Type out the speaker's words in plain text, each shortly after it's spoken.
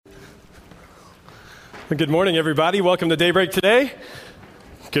Good morning, everybody. Welcome to Daybreak today.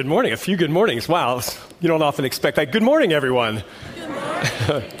 Good morning. A few good mornings. Wow, you don't often expect that. Good morning, everyone. Good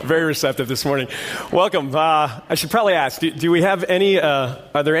morning. Very receptive this morning. Welcome. I should probably ask, do we have any,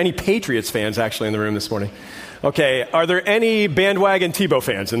 are there any Patriots fans actually in the room this morning? Okay. Are there any bandwagon Tebow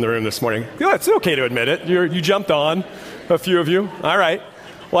fans in the room this morning? Yeah, it's okay to admit it. You jumped on, a few of you. All right.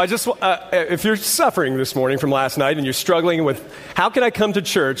 Well, if you're suffering this morning from last night and you're struggling with, how can I come to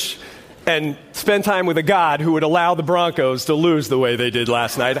church and spend time with a God who would allow the Broncos to lose the way they did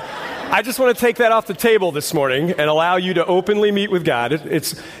last night? I just want to take that off the table this morning and allow you to openly meet with God.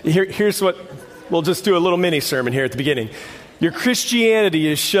 Here's what, we'll just do a little mini sermon here at the beginning. Your Christianity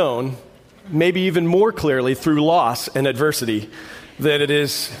is shown, maybe even more clearly, through loss and adversity than it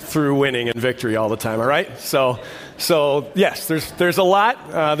is through winning and victory all the time, all right? So yes, there's a lot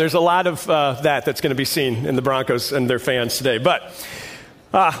of that's going to be seen in the Broncos and their fans today. But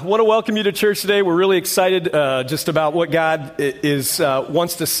I want to welcome you to church today. We're really excited just about what God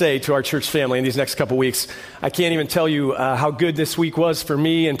wants to say to our church family in these next couple weeks. I can't even tell you how good this week was for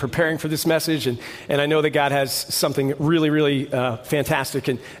me in preparing for this message, and I know that God has something really, really fantastic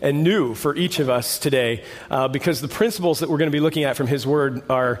and new for each of us today, because the principles that we're going to be looking at from His Word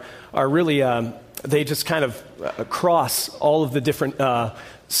are really they just kind of cross all of the different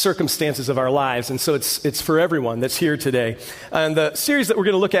circumstances of our lives. And so it's for everyone that's here today. And the series that we're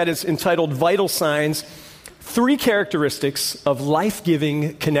going to look at is entitled Vital Signs, 3 Characteristics of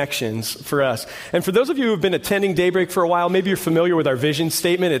Life-Giving Connections for Us. And for those of you who have been attending Daybreak for a while, maybe you're familiar with our vision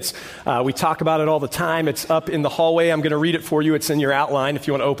statement. We talk about it all the time. It's up in the hallway. I'm going to read it for you. It's in your outline if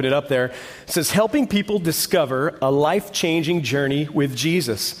you want to open it up there. It says, helping people discover a life-changing journey with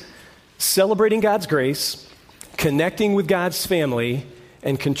Jesus, celebrating God's grace, connecting with God's family,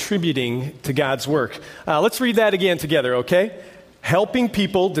 and contributing to God's work. Let's read that again together, okay? Helping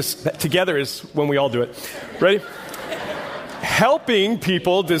people, together is when we all do it. Ready? Helping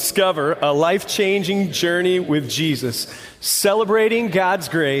people discover a life-changing journey with Jesus, celebrating God's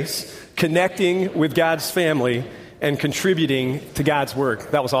grace, connecting with God's family, and contributing to God's work.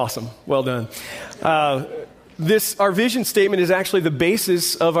 That was awesome. Well done. Our vision statement is actually the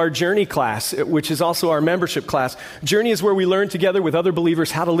basis of our Journey class, which is also our membership class. Journey is where we learn together with other believers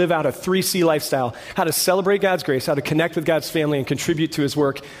how to live out a 3C lifestyle, how to celebrate God's grace, how to connect with God's family, and contribute to His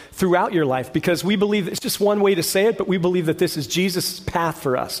work throughout your life. Because we believe, it's just one way to say it, but we believe that this is Jesus' path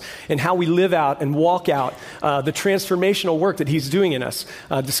for us and how we live out and walk out the transformational work that He's doing in us,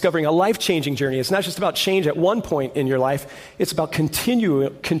 discovering a life-changing journey. It's not just about change at one point in your life. It's about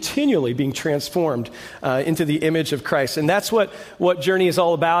continually being transformed into the image of Christ. And that's what Journey is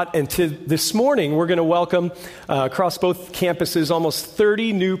all about. And this morning, we're going to welcome across both campuses almost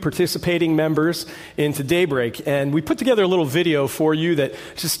 30 new participating members into Daybreak. And we put together a little video for you that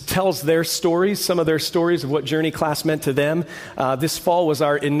just tells their stories, some of their stories of what Journey class meant to them. This fall was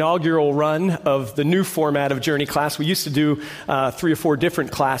our inaugural run of the new format of Journey class. We used to do 3 or 4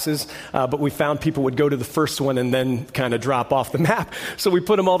 different classes, but we found people would go to the first one and then kind of drop off the map. So we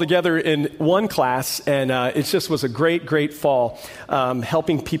put them all together in one class, and it just was a great fall,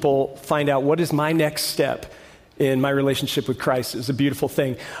 helping people find out what is my next step in my relationship with Christ. Is a beautiful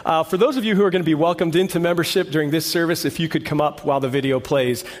thing. For those of you who are going to be welcomed into membership during this service, if you could come up while the video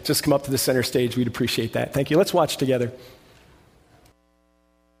plays, just come up to the center stage. We'd appreciate that. Thank you. Let's watch together.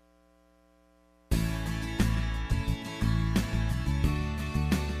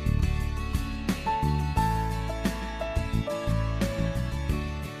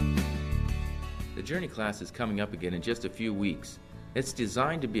 The Journey class is coming up again in just a few weeks. It's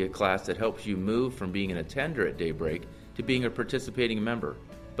designed to be a class that helps you move from being an attender at Daybreak to being a participating member.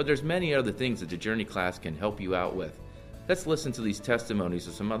 But there's many other things that the Journey class can help you out with. Let's listen to these testimonies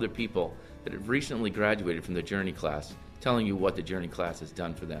of some other people that have recently graduated from the Journey class, telling you what the Journey class has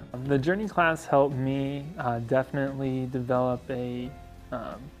done for them. The Journey class helped me definitely develop a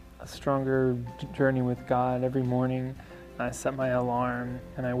stronger journey with God every morning. I set my alarm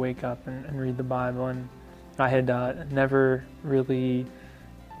and I wake up and read the Bible, and I had never really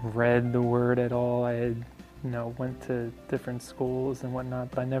read the Word at all. I had, went to different schools and whatnot,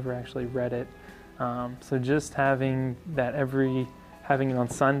 but I never actually read it. So just having it on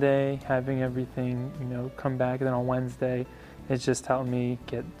Sunday, having everything, come back, and then on Wednesday, it's just helped me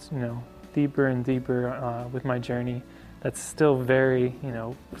get, deeper and deeper with my journey. That's still very,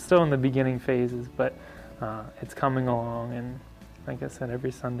 still in the beginning phases, but it's coming along. And like I said,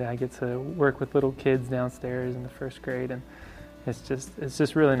 every Sunday I get to work with little kids downstairs in the first grade, and it's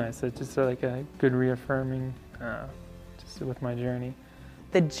just really nice. It's just like a good reaffirming just with my journey.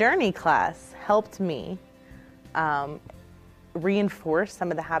 The Journey class helped me reinforce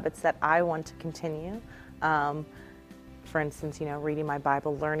some of the habits that I want to continue. For instance, reading my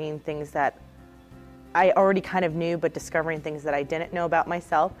Bible, learning things that I already kind of knew, but discovering things that I didn't know about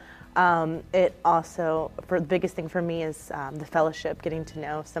myself. It also, the biggest thing for me is the fellowship, getting to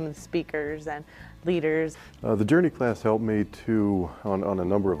know some of the speakers and leaders. The Journey class helped me on a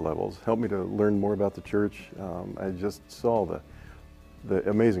number of levels, helped me to learn more about the church. I just saw the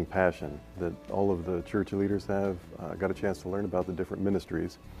amazing passion that all of the church leaders have. I got a chance to learn about the different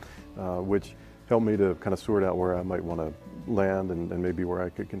ministries, which helped me to kind of sort out where I might want to land and maybe where I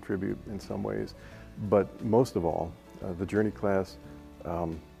could contribute in some ways. But most of all, the Journey class,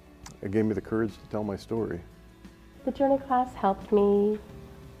 it gave me the courage to tell my story. The Journey class helped me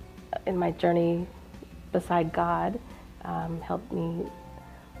in my journey beside God, helped me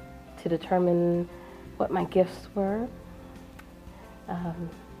to determine what my gifts were.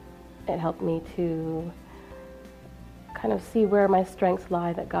 It helped me to kind of see where my strengths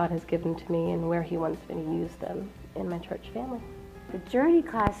lie that God has given to me and where He wants me to use them in my church family. The Journey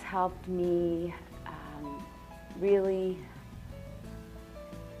class helped me really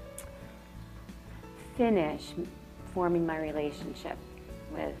finish forming my relationship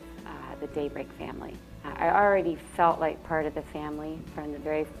with the Daybreak family. I already felt like part of the family from the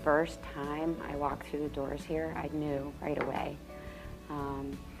very first time I walked through the doors here. I knew right away.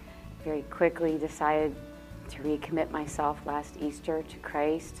 Very quickly decided to recommit myself last Easter to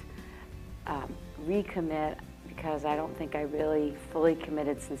Christ. Recommit because I don't think I really fully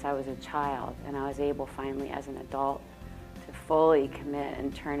committed since I was a child, and I was able finally as an adult to fully commit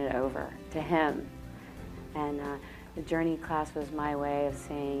and turn it over to Him. And the Journey class was my way of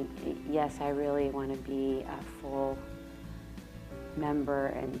saying, yes, I really want to be a full member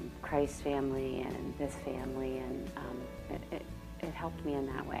in Christ's family and in this family, and it helped me in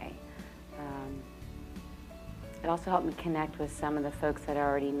that way. It also helped me connect with some of the folks that I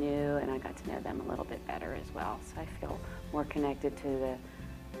already knew, and I got to know them a little bit better as well. So I feel more connected to the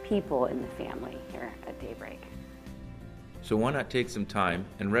people in the family here at Daybreak. So why not take some time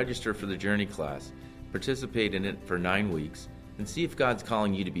and register for the Journey class, participate in it for 9 weeks, and see if God's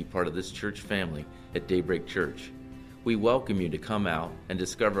calling you to be part of this church family at Daybreak Church. We welcome you to come out and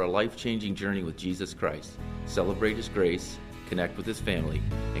discover a life-changing journey with Jesus Christ, celebrate His grace, connect with His family,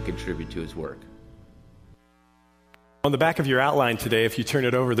 and contribute to His work. On the back of your outline today, if you turn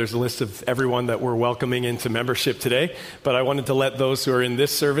it over, there's a list of everyone that we're welcoming into membership today. But I wanted to let those who are in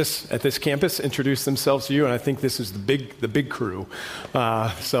this service at this campus introduce themselves to you, and I think this is the big crew.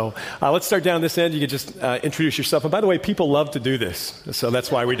 So let's start down this end. You can just introduce yourself. And by the way, people love to do this, so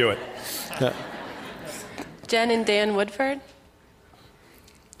that's why we do it. Jen and Dan Woodford.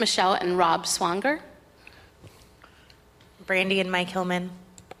 Michelle and Rob Swanger. Brandy and Mike Hillman.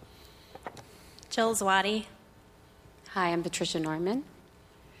 Jill Zwati. Hi, I'm Patricia Norman.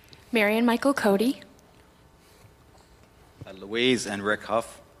 Mary and Michael Cody. Louise and Rick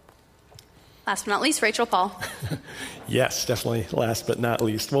Huff. Last but not least, Rachel Paul. Yes, definitely last but not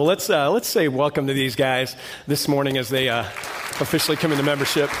least. Well, let's say welcome to these guys this morning as they officially come into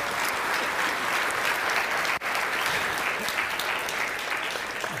membership.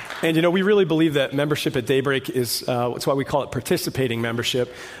 And, we really believe that membership at Daybreak is, that's why we call it participating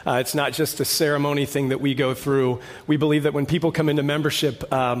membership. It's not just a ceremony thing that we go through. We believe that when people come into membership,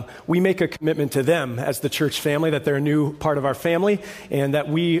 we make a commitment to them as the church family, that they're a new part of our family, and that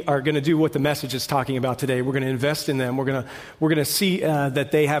we are going to do what the message is talking about today. We're going to invest in them. We're going to see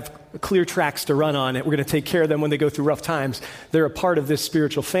that they have clear tracks to run on. We're going to take care of them when they go through rough times. They're a part of this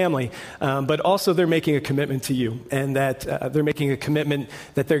spiritual family, but also they're making a commitment to you, and that they're making a commitment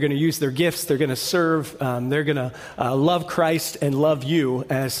that they're going to use their gifts, they're going to serve, they're going to love Christ and love you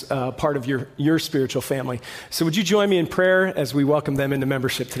as part of your spiritual family. So would you join me in prayer as we welcome them into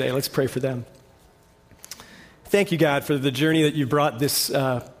membership today? Let's pray for them. Thank you, God, for the journey that you brought this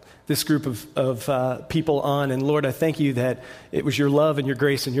group of people on. And Lord, I thank you that it was your love and your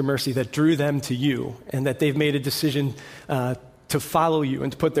grace and your mercy that drew them to you, and that they've made a decision to follow you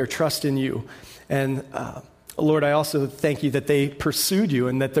and to put their trust in you. And Lord, I also thank you that they pursued you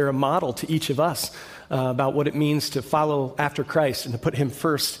and that they're a model to each of us about what it means to follow after Christ and to put Him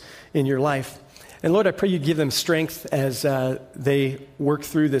first in your life. And Lord, I pray you give them strength as they work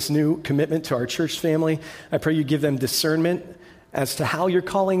through this new commitment to our church family. I pray you give them discernment as to how you're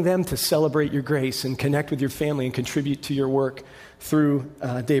calling them to celebrate your grace and connect with your family and contribute to your work through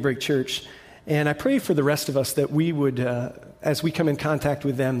Daybreak Church. And I pray for the rest of us that we would, as we come in contact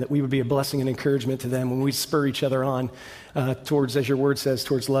with them, that we would be a blessing and encouragement to them when we spur each other on towards, as your word says,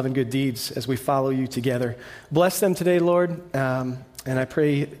 towards love and good deeds as we follow you together. Bless them today, Lord. And I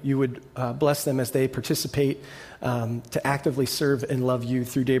pray you would bless them as they participate to actively serve and love you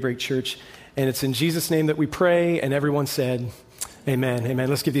through Daybreak Church. And it's in Jesus' name that we pray, and everyone said, amen, amen.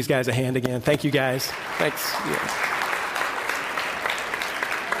 Let's give these guys a hand again. Thank you, guys. Thanks. Yeah.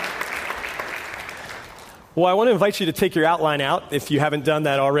 Well, I want to invite you to take your outline out if you haven't done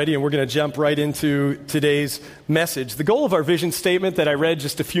that already, and we're going to jump right into today's message. The goal of our vision statement that I read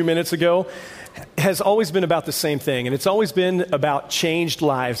just a few minutes ago has always been about the same thing, and it's always been about changed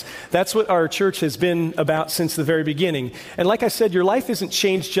lives. That's what our church has been about since the very beginning. And like I said, your life isn't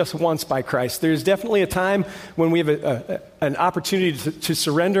changed just once by Christ. There's definitely a time when we have an opportunity to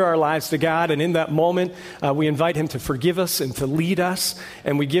surrender our lives to God, and in that moment, we invite Him to forgive us and to lead us,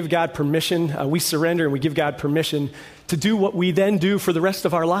 and we give God permission. We surrender and we give God permission to do what we then do for the rest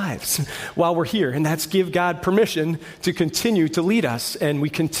of our lives while we're here, and that's give God permission to continue to lead us, and we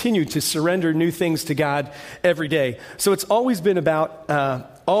continue to surrender new things to God every day. So it's always been about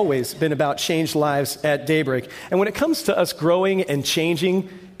changed lives at Daybreak. And when it comes to us growing and changing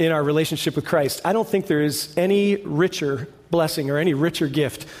in our relationship with Christ, I don't think there is any richer blessing or any richer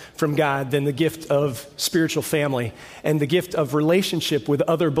gift from God than the gift of spiritual family and the gift of relationship with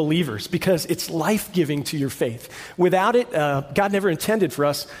other believers, because it's life-giving to your faith. Without it, God never intended for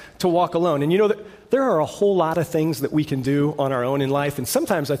us to walk alone. And you know, there are a whole lot of things that we can do on our own in life, and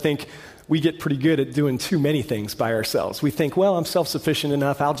sometimes I think we get pretty good at doing too many things by ourselves. We think, well, I'm self-sufficient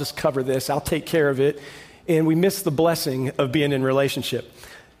enough, I'll just cover this, I'll take care of it, and we miss the blessing of being in relationship.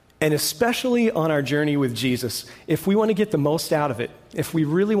 And especially on our journey with Jesus, if we want to get the most out of it, if we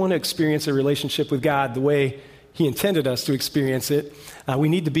really want to experience a relationship with God the way He intended us to experience it, we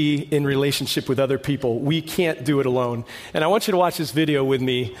need to be in relationship with other people. We can't do it alone. And I want you to watch this video with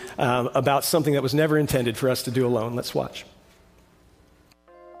me about something that was never intended for us to do alone. Let's watch.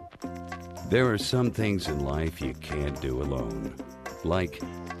 There are some things in life you can't do alone, like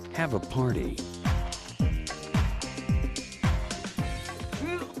have a party,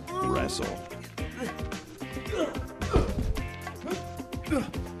 wrestle,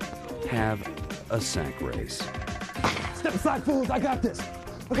 have a sack race. Step aside, fools, I got this.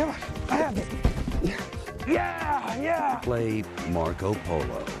 Okay, I have it. Yeah. Play Marco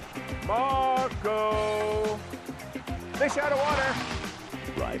Polo. Marco! Fish out of water.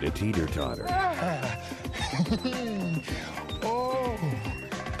 Ride a teeter-totter. Oh.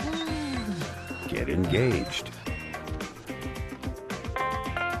 Get engaged.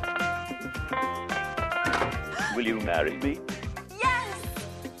 Will you marry me? Yes!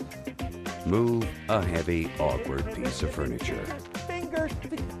 Move a heavy, awkward piece of furniture. Fingers.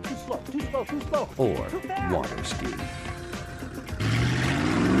 Too slow. Or water ski.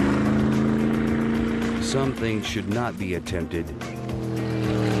 Some things should not be attempted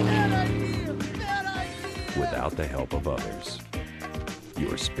without the help of others.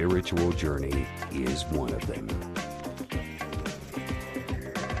 Your spiritual journey is one of them.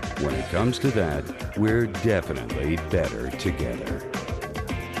 When it comes to that, we're definitely better together.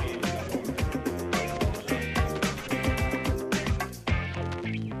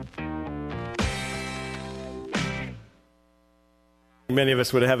 Many of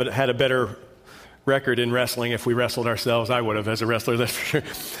us would have had a better record in wrestling if we wrestled ourselves. I would have as a wrestler, that's for sure.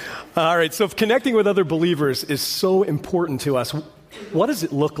 All right, so if connecting with other believers is so important to us, what does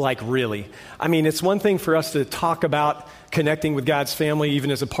it look like really? I mean, it's one thing for us to talk about connecting with God's family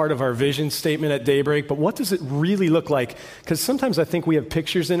even as a part of our vision statement at Daybreak, but what does it really look like? Because sometimes I think we have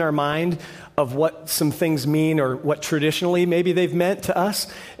pictures in our mind of what some things mean or what traditionally maybe they've meant to us,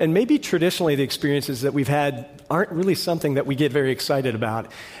 and maybe traditionally the experiences that we've had aren't really something that we get very excited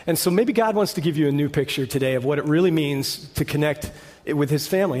about. And so maybe God wants to give you a new picture today of what it really means to connect with His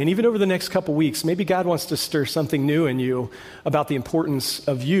family. And even over the next couple weeks, maybe God wants to stir something new in you about the importance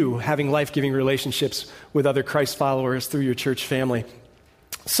of you having life-giving relationships with other Christ followers through your church family.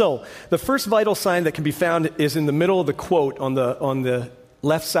 So the first vital sign that can be found is in the middle of the quote on the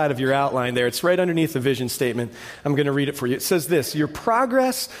left side of your outline there. It's right underneath the vision statement. I'm going to read it for you. It says this: your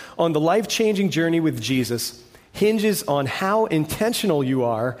progress on the life-changing journey with Jesus hinges on how intentional you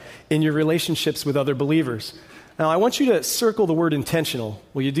are in your relationships with other believers. Now, I want you to circle the word intentional.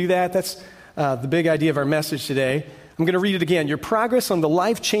 Will you do that? That's the big idea of our message today. I'm going to read it again. Your progress on the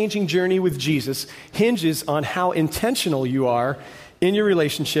life-changing journey with Jesus hinges on how intentional you are in your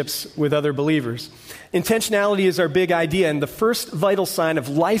relationships with other believers. Intentionality is our big idea, and the first vital sign of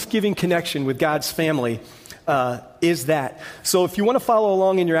life-giving connection with God's family is that. So if you want to follow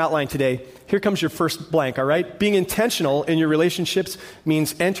along in your outline today, here comes your first blank, all right? Being intentional in your relationships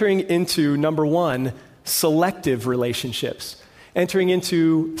means entering into, number one, selective relationships. Entering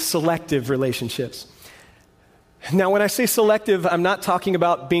into selective relationships. Now, when I say selective, I'm not talking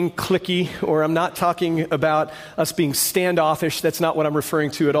about being cliquey, or I'm not talking about us being standoffish. That's not what I'm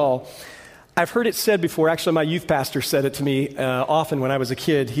referring to at all. I've heard it said before. Actually, my youth pastor said it to me often when I was a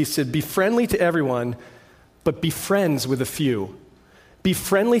kid. He said, be friendly to everyone, but be friends with a few. Be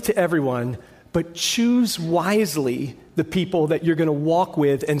friendly to everyone, but choose wisely the people that you're going to walk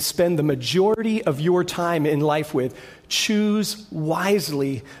with and spend the majority of your time in life with. Choose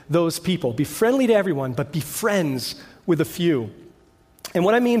wisely those people. Be friendly to everyone, but be friends with a few. And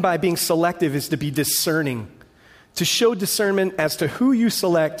what I mean by being selective is to be discerning, to show discernment as to who you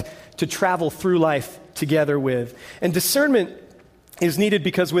select to travel through life together with. And discernment is needed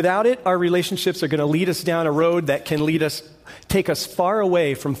because without it, our relationships are going to lead us down a road that can take us far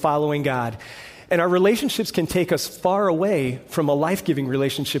away from following God. And our relationships can take us far away from a life-giving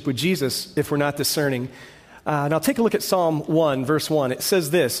relationship with Jesus if we're not discerning. Now take a look at Psalm 1, verse 1. It says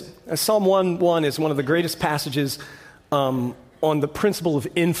this. Psalm 1:1 is one of the greatest passages on the principle of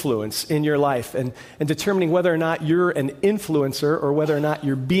influence in your life and determining whether or not you're an influencer or whether or not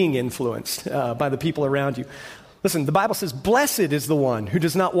you're being influenced by the people around you. Listen, the Bible says, blessed is the one who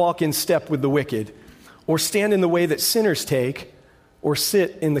does not walk in step with the wicked, or stand in the way that sinners take, or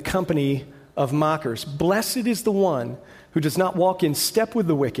sit in the company of mockers. Blessed is the one who does not walk in step with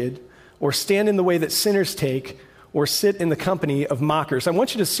the wicked, or stand in the way that sinners take, or sit in the company of mockers. I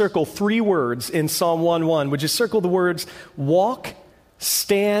want you to circle 3 words in Psalm 1:1. Would you circle the words walk,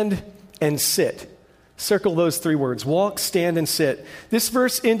 stand, and sit? Circle those 3 words, walk, stand, and sit. This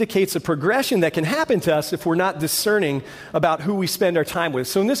verse indicates a progression that can happen to us if we're not discerning about who we spend our time with.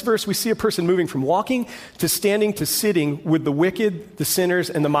 So in this verse, we see a person moving from walking to standing to sitting with the wicked, the sinners,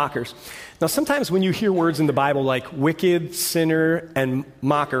 and the mockers. Now, sometimes when you hear words in the Bible like wicked, sinner, and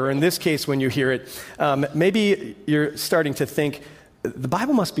mocker, or in this case when you hear it, maybe you're starting to think, the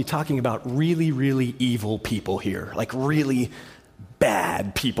Bible must be talking about really, really evil people here, like really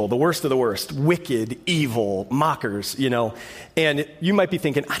bad people, the worst of the worst, wicked, evil, mockers, And you might be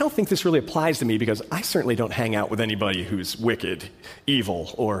thinking, I don't think this really applies to me because I certainly don't hang out with anybody who's wicked,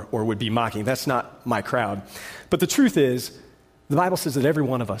 evil, or would be mocking. That's not my crowd. But the truth is, the Bible says that every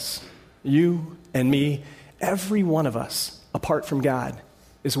one of us, you and me, every one of us, apart from God,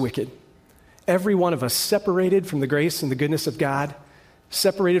 is wicked. Every one of us separated from the grace and the goodness of God,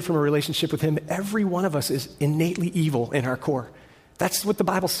 separated from a relationship with Him, every one of us is innately evil in our core. That's what the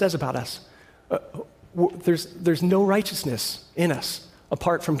Bible says about us. There's no righteousness in us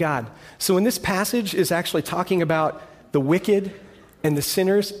apart from God. So when this passage is actually talking about the wicked and the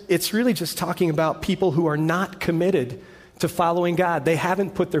sinners, it's really just talking about people who are not committed to following God. They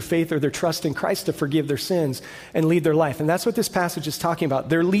haven't put their faith or their trust in Christ to forgive their sins and lead their life. And that's what this passage is talking about.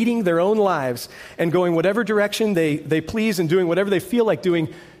 They're leading their own lives and going whatever direction they please and doing whatever they feel like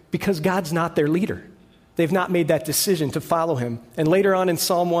doing because God's not their leader. They've not made that decision to follow Him. And later on in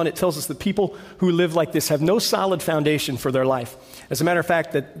Psalm 1, it tells us that people who live like this have no solid foundation for their life. As a matter of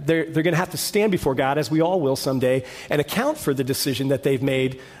fact, that they're going to have to stand before God, as we all will someday, and account for the decision that they've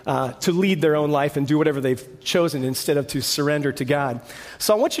made to lead their own life and do whatever they've chosen instead of to surrender to God.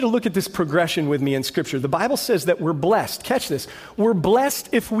 So I want you to look at this progression with me in Scripture. The Bible says that we're blessed. Catch this. We're blessed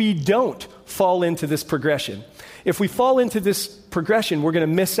if we don't fall into this progression. If we fall into this progression, we're going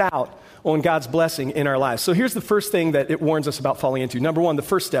to miss out on God's blessing in our lives. So here's the first thing that it warns us about falling into. Number 1, the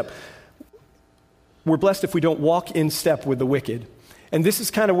first step. We're blessed if we don't walk in step with the wicked. And this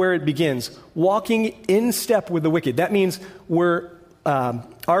is kind of where it begins. Walking in step with the wicked. That means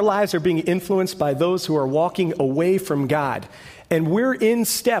our lives are being influenced by those who are walking away from God. And we're in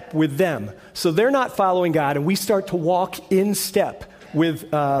step with them. So they're not following God, and we start to walk in step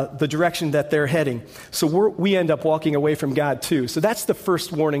with the direction that they're heading. So we end up walking away from God too. So that's the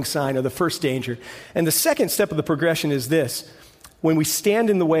first warning sign or the first danger. And the second step of the progression is this. When we stand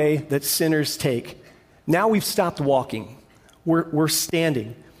in the way that sinners take, now we've stopped walking. We're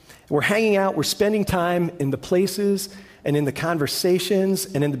standing. We're hanging out. We're spending time in the places and in the conversations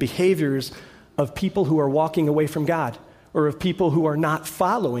and in the behaviors of people who are walking away from God, or of people who are not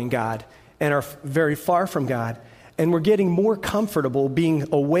following God and are very far from God. And we're getting more comfortable being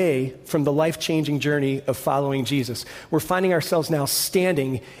away from the life-changing journey of following Jesus. We're finding ourselves now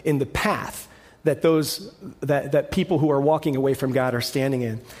standing in the path that people who are walking away from God are standing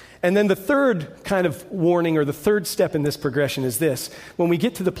in. And then the third kind of warning, or the third step in this progression, is this. When we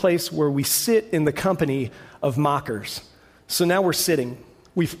get to the place where we sit in the company of mockers. So now we're sitting.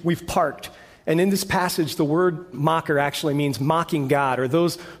 We've parked. And in this passage, the word mocker actually means mocking God, or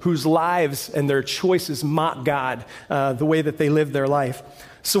those whose lives and their choices mock God, the way that they live their life.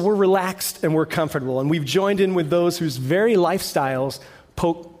 So we're relaxed and we're comfortable. And we've joined in with those whose very lifestyles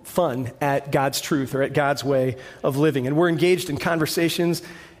poke fun at God's truth or at God's way of living. And we're engaged in conversations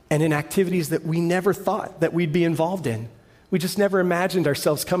and in activities that we never thought that we'd be involved in. We just never imagined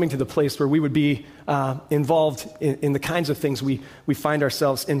ourselves coming to the place where we would be involved in the kinds of things we find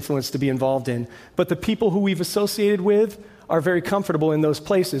ourselves influenced to be involved in. But the people who we've associated with are very comfortable in those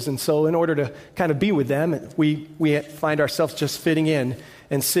places. And so in order to kind of be with them, we find ourselves just fitting in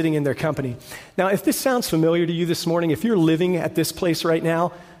and sitting in their company. Now, if this sounds familiar to you this morning, if you're living at this place right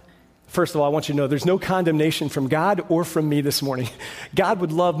now, first of all, I want you to know there's no condemnation from God or from me this morning. God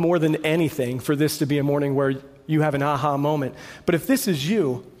would love more than anything for this to be a morning where you have an aha moment. But if this is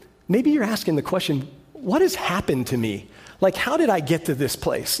you, maybe you're asking the question, what has happened to me? Like, how did I get to this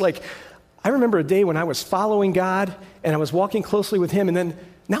place? Like, I remember a day when I was following God and I was walking closely with Him, and then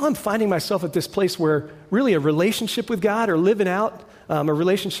now I'm finding myself at this place where really a relationship with God or living out a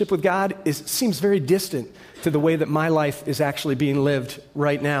relationship with God seems very distant to the way that my life is actually being lived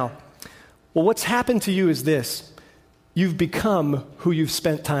right now. Well, what's happened to you is this. You've become who you've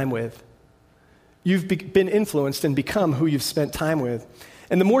spent time with. You've been influenced and become who you've spent time with.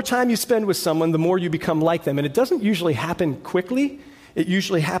 And the more time you spend with someone, the more you become like them. And it doesn't usually happen quickly. It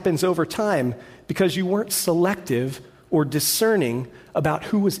usually happens over time because you weren't selective or discerning about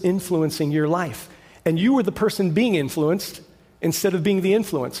who was influencing your life. And you were the person being influenced instead of being the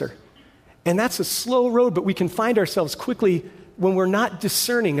influencer. And that's a slow road, but we can find ourselves quickly when we're not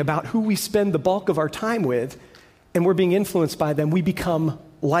discerning about who we spend the bulk of our time with and we're being influenced by them, we become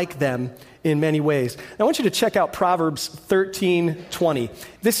like them in many ways. Now, I want you to check out Proverbs 13:20.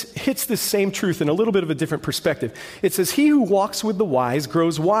 This hits the same truth in a little bit of a different perspective. It says, "He who walks with the wise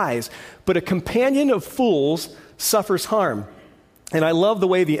grows wise, but a companion of fools suffers harm." And I love the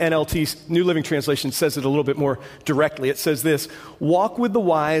way the NLT, New Living Translation, says it a little bit more directly. It says this, "Walk with the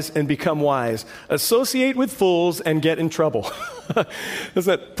wise and become wise. Associate with fools and get in trouble."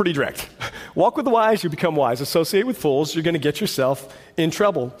 Isn't that pretty direct? Walk with the wise, you become wise. Associate with fools, you're going to get yourself in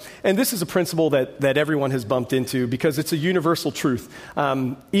trouble. And this is a principle that everyone has bumped into because it's a universal truth.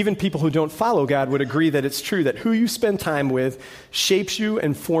 Even people who don't follow God would agree that it's true that who you spend time with shapes you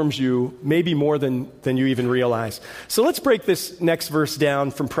and forms you maybe more than you even realize. So let's break this next verse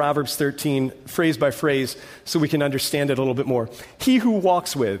down from Proverbs 13, phrase by phrase, so we can understand it a little bit more. He who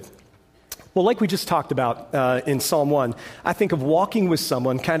walks with. Well, like we just talked about in Psalm 1, I think of walking with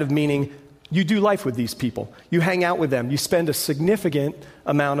someone kind of meaning you do life with these people. You hang out with them. You spend a significant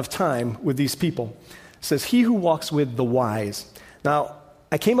amount of time with these people. It says, he who walks with the wise. Now,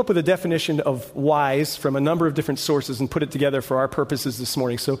 I came up with a definition of wise from a number of different sources and put it together for our purposes this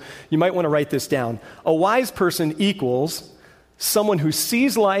morning. So you might want to write this down. A wise person equals someone who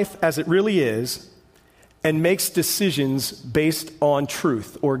sees life as it really is and makes decisions based on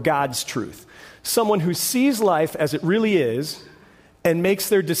truth or God's truth. Someone who sees life as it really is and makes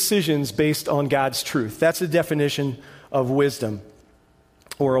their decisions based on God's truth. That's a definition of wisdom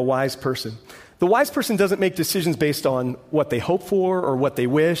or a wise person. The wise person doesn't make decisions based on what they hope for or what they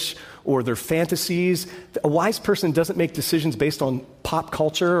wish or their fantasies. A wise person doesn't make decisions based on pop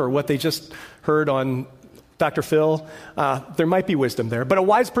culture or what they just heard on Dr. Phil. There might be wisdom there, but a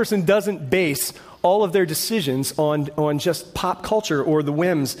wise person doesn't base all of their decisions on just pop culture or the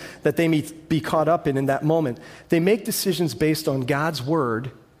whims that they may be caught up in that moment. They make decisions based on God's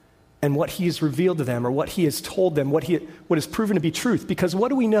word and what he has revealed to them or what he has told them, what is proven to be truth. Because what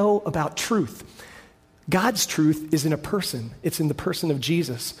do we know about truth? God's truth is in a person. It's in the person of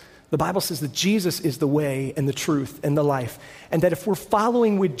Jesus. The Bible says that Jesus is the way and the truth and the life. And that if we're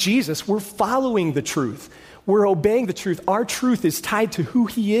following with Jesus, we're following the truth. We're obeying the truth. Our truth is tied to who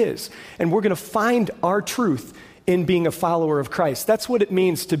he is. And we're going to find our truth in being a follower of Christ. That's what it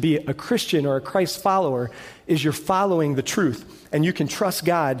means to be a Christian or a Christ follower, is you're following the truth. And you can trust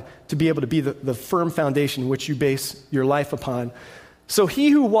God to be able to be the firm foundation which you base your life upon. So he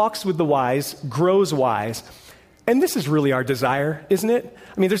who walks with the wise grows wise. And this is really our desire, isn't it?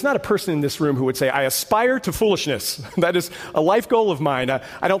 I mean, there's not a person in this room who would say, I aspire to foolishness. That is a life goal of mine.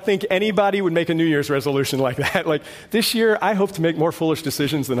 I don't think anybody would make a New Year's resolution like that. Like, this year, I hope to make more foolish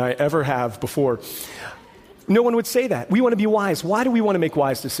decisions than I ever have before. No one would say that. We want to be wise. Why do we want to make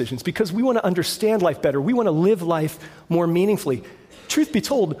wise decisions? Because we want to understand life better. We want to live life more meaningfully. Truth be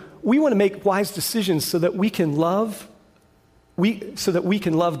told, we want to make wise decisions so that we can love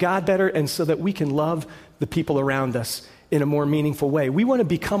God better and so that we can love the people around us in a more meaningful way. We want to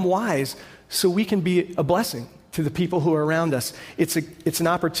become wise so we can be a blessing to the people who are around us. It's an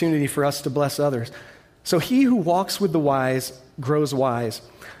opportunity for us to bless others. So he who walks with the wise grows wise,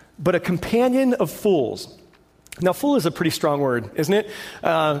 but a companion of fools. Now, fool is a pretty strong word, isn't it?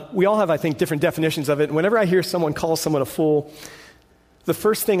 We all have, I think, different definitions of it. And whenever I hear someone call someone a fool, the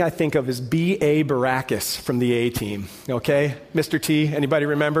first thing I think of is B.A. Baracus from the A-Team, okay? Mr. T, anybody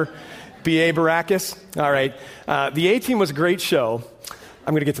remember? B.A. Baracus? All right. The A-Team was a great show.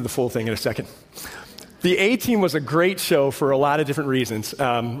 I'm going to get to the full thing in a second. The A-Team was a great show for a lot of different reasons.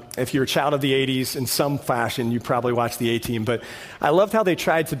 If you're a child of the 80s, in some fashion, you probably watched the A-Team. But I loved how they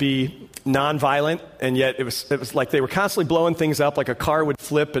tried to be nonviolent, and yet it was like they were constantly blowing things up, like a car would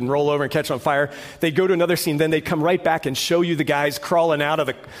flip and roll over and catch on fire. They'd go to another scene, then they'd come right back and show you the guys crawling out of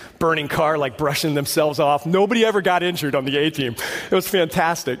the burning car, like brushing themselves off. Nobody ever got injured on the A-Team. It was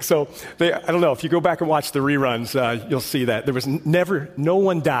fantastic. So I don't know, if you go back and watch the reruns, you'll see that. There was no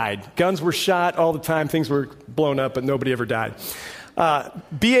one died. Guns were shot all the time, things were blown up, but nobody ever died.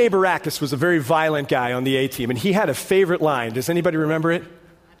 B.A. Baracus was a very violent guy on the A-Team, and he had a favorite line. Does anybody remember it?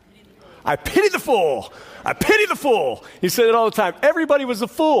 I pity the fool. I pity the fool. He said it all the time. Everybody was a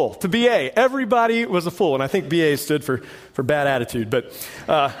fool to B.A. Everybody was a fool. And I think B.A. stood for bad attitude. But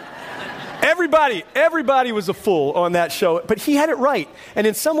everybody was a fool on that show. But he had it right. And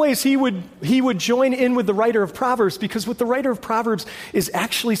in some ways, he would join in with the writer of Proverbs, because what the writer of Proverbs is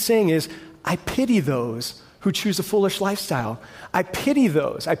actually saying is, I pity those who choose a foolish lifestyle. I pity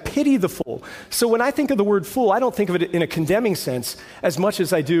those. I pity the fool. So when I think of the word fool, I don't think of it in a condemning sense as much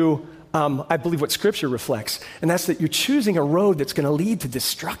as I do, I believe what Scripture reflects, and that's that you're choosing a road that's going to lead to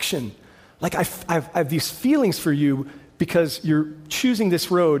destruction. Like I have these feelings for you because you're choosing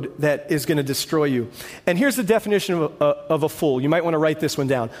this road that is going to destroy you. And here's the definition of a fool. You might want to write this one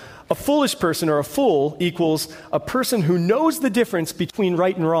down. A foolish person, or a fool, equals a person who knows the difference between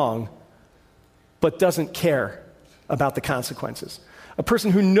right and wrong, but doesn't care about the consequences. A person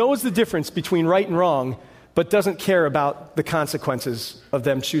who knows the difference between right and wrong, but doesn't care about the consequences of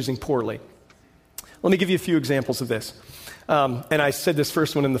them choosing poorly. Let me give you a few examples of this. And I said this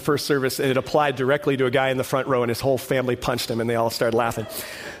first one in the first service, and it applied directly to a guy in the front row, and his whole family punched him, and they all started laughing.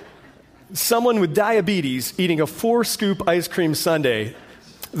 Someone with diabetes eating a 4-scoop ice cream sundae,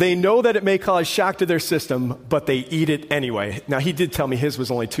 they know that it may cause shock to their system, but they eat it anyway. Now, he did tell me his was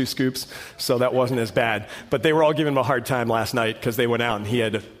only 2 scoops, so that wasn't as bad. But they were all giving him a hard time last night because they went out and he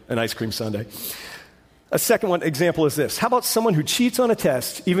had an ice cream sundae. A second example is this. How about someone who cheats on a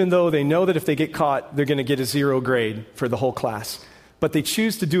test, even though they know that if they get caught, they're going to get a 0 grade for the whole class, but they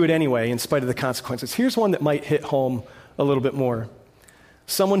choose to do it anyway in spite of the consequences? Here's one that might hit home a little bit more.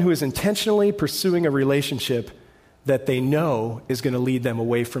 Someone who is intentionally pursuing a relationship that they know is going to lead them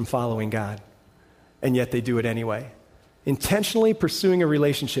away from following God, and yet they do it anyway. Intentionally pursuing a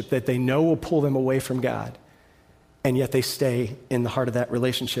relationship that they know will pull them away from God, and yet they stay in the heart of that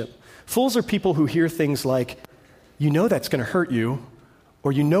relationship. Fools are people who hear things like, you know that's going to hurt you,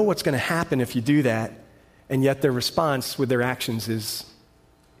 or you know what's going to happen if you do that, and yet their response with their actions is,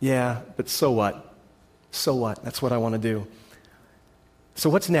 yeah, but so what? So what? That's what I want to do. So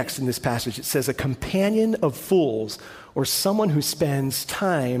what's next in this passage? It says, a companion of fools, or someone who spends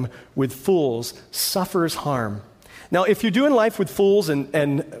time with fools, suffers harm. Now, if you're doing life with fools, and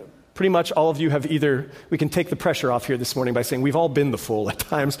pretty much all of you have we can take the pressure off here this morning by saying we've all been the fool at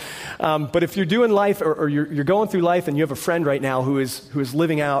times. But if you're doing life, or you're going through life and you have a friend right now who is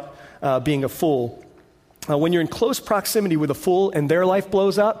living out being a fool, when you're in close proximity with a fool and their life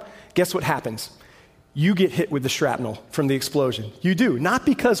blows up, guess what happens? You get hit with the shrapnel from the explosion. You do. Not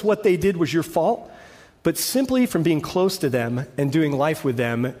because what they did was your fault, but simply from being close to them and doing life with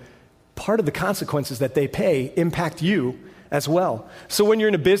them, part of the consequences that they pay impact you as well. So when you're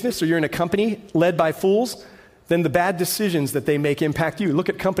in a business or you're in a company led by fools, then the bad decisions that they make impact you. Look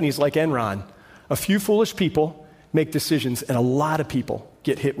at companies like Enron. A few foolish people make decisions, and a lot of people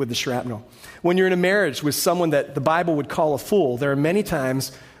get hit with the shrapnel. When you're in a marriage with someone that the Bible would call a fool, there are many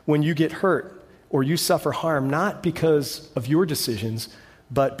times when you get hurt or you suffer harm, not because of your decisions,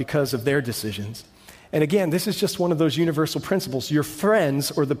 but because of their decisions. And again, this is just one of those universal principles. Your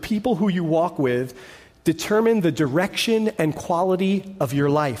friends, or the people who you walk with, determine the direction and quality of your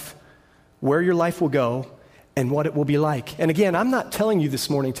life, where your life will go, and what it will be like. And again, I'm not telling you this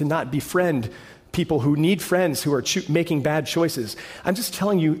morning to not befriend people who need friends who are making bad choices. I'm just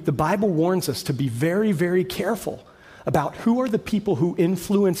telling you, the Bible warns us to be very, very careful about who are the people who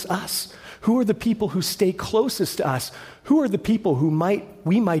influence us. Who are the people who stay closest to us? Who are the people who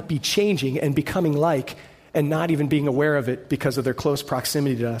we might be changing and becoming like, and not even being aware of it because of their close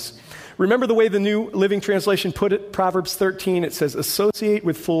proximity to us? Remember the way the New Living Translation put it? Proverbs 13, it says, associate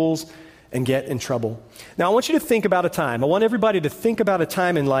with fools and get in trouble. Now, I want you to think about a time. I want everybody to think about a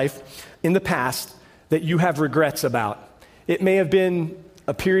time in life in the past that you have regrets about. It may have been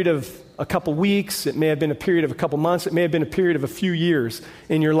a period of a couple weeks, it may have been a period of a couple months, it may have been a period of a few years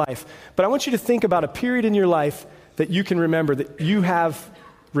in your life. But I want you to think about a period in your life that you can remember that you have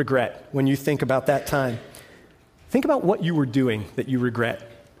regret when you think about that time, think about what you were doing that you regret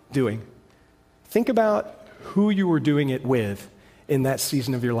doing. Think about who you were doing it with in that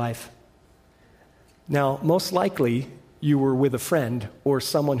season of your life. Now, most likely, you were with a friend or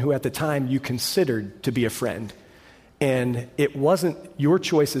someone who at the time you considered to be a friend. And it wasn't your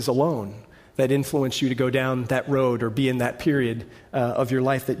choices alone that influenced you to go down that road or be in that period of your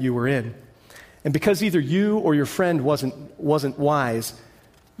life that you were in. And because either you or your friend wasn't wise,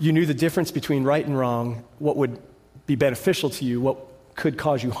 you knew the difference between right and wrong, what would be beneficial to you, what could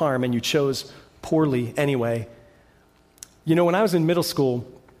cause you harm, and you chose poorly anyway. You know, when I was in middle school,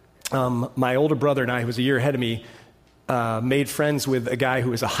 my older brother and I, who was a year ahead of me, made friends with a guy who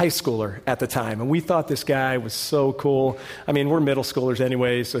was a high schooler at the time. And we thought this guy was so cool. I mean, we're middle schoolers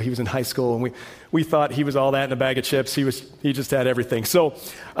anyway, so he was in high school, and we thought he was all that in a bag of chips. He just had everything. So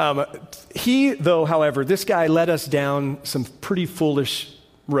however, this guy led us down some pretty foolish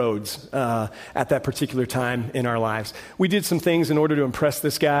roads at that particular time in our lives. We did some things in order to impress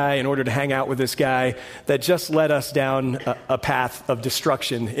this guy, in order to hang out with this guy, that just led us down a path of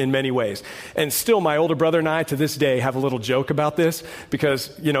destruction in many ways. And still, my older brother and I, to this day, have a little joke about this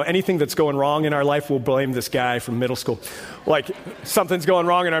because, you know, anything that's going wrong in our life, we'll blame this guy from middle school. Like, something's going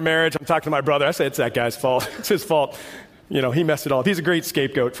wrong in our marriage, I'm talking to my brother, I say, it's that guy's fault. It's his fault. You know, he messed it all up. He's a great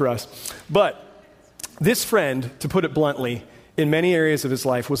scapegoat for us. But this friend, to put it bluntly, in many areas of his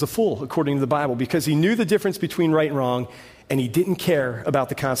life was a fool, according to the Bible, because he knew the difference between right and wrong, and he didn't care about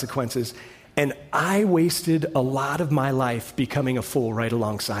the consequences. And I wasted a lot of my life becoming a fool right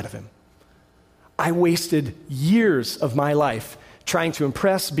alongside of him. I wasted years of my life trying to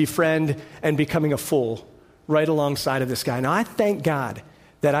impress, befriend, and becoming a fool right alongside of this guy. Now, I thank God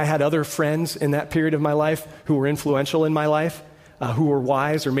that I had other friends in that period of my life who were influential in my life, who were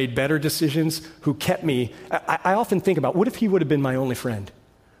wise or made better decisions, who kept me. I often think about, what if he would have been my only friend?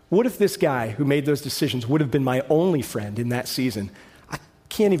 What if this guy who made those decisions would have been my only friend in that season? I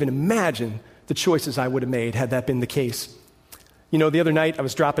can't even imagine the choices I would have made had that been the case. You know, the other night I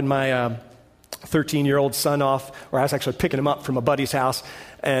was dropping my 13-year-old son off, or I was actually picking him up from a buddy's house,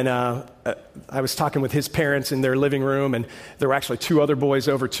 and I was talking with his parents in their living room, and there were actually two other boys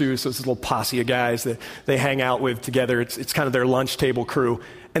over too, so it's a little posse of guys that they hang out with together. It's kind of their lunch table crew,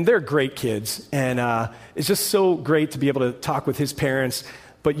 and they're great kids, and it's just so great to be able to talk with his parents.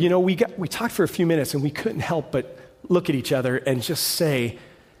 But you know, we talked for a few minutes, and we couldn't help but look at each other and just say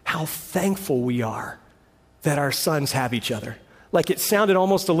how thankful we are that our sons have each other. Like, it sounded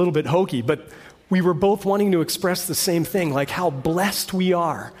almost a little bit hokey, but we were both wanting to express the same thing, like how blessed we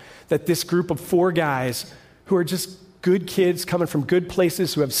are that this group of four guys who are just good kids coming from good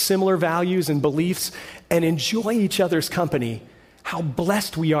places, who have similar values and beliefs and enjoy each other's company, how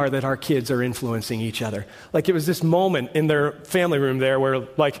blessed we are that our kids are influencing each other. Like, it was this moment in their family room there where,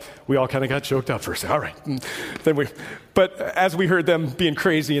 like, we all kind of got choked up for a second. All right. But as we heard them being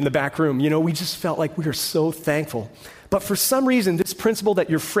crazy in the back room, you know, we just felt like we were so thankful. But for some reason, this principle that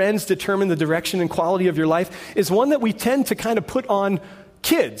your friends determine the direction and quality of your life is one that we tend to kind of put on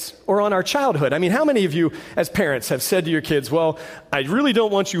kids or on our childhood. I mean, how many of you as parents have said to your kids, well, I really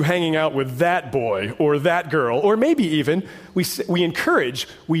don't want you hanging out with that boy or that girl, or maybe even we encourage,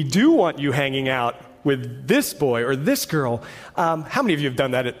 we do want you hanging out with this boy or this girl. How many of you have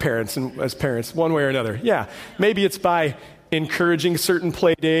done that as parents, one way or another? Yeah, maybe it's by encouraging certain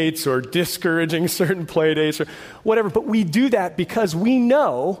play dates or discouraging certain play dates or whatever. But we do that because we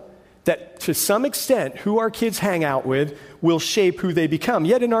know that to some extent who our kids hang out with will shape who they become.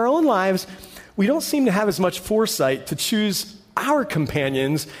 Yet in our own lives, we don't seem to have as much foresight to choose our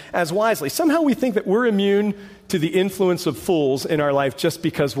companions as wisely. Somehow we think that we're immune to the influence of fools in our life just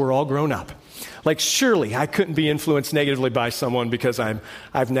because we're all grown up. Like, surely I couldn't be influenced negatively by someone because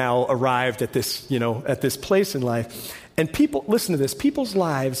I've now arrived at this, at this place in life. And people, listen to this, people's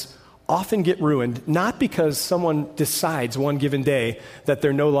lives often get ruined not because someone decides one given day that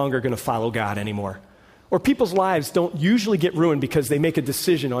they're no longer going to follow God anymore. Or people's lives don't usually get ruined because they make a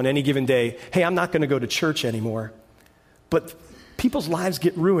decision on any given day, hey, I'm not going to go to church anymore. But people's lives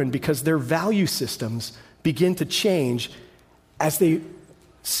get ruined because their value systems begin to change as they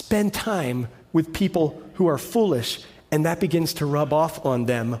spend time with people who are foolish, and that begins to rub off on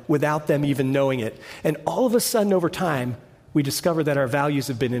them without them even knowing it. And all of a sudden, over time, we discover that our values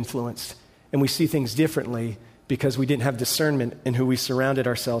have been influenced, and we see things differently because we didn't have discernment in who we surrounded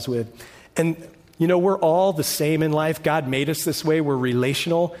ourselves with. And, we're all the same in life. God made us this way. We're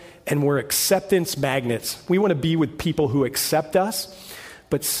relational, and we're acceptance magnets. We want to be with people who accept us,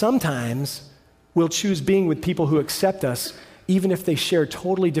 but sometimes we'll choose being with people who accept us even if they share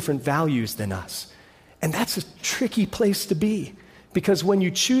totally different values than us. And that's a tricky place to be, because when you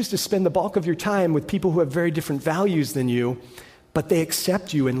choose to spend the bulk of your time with people who have very different values than you, but they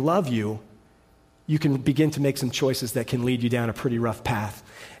accept you and love you, you can begin to make some choices that can lead you down a pretty rough path.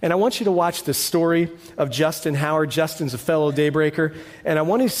 And I want you to watch the story of Justin Howard. Justin's a fellow Daybreaker, and I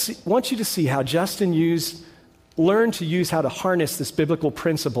want you to see how Justin learned to use how to harness this biblical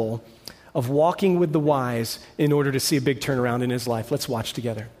principle of walking with the wise in order to see a big turnaround in his life. Let's watch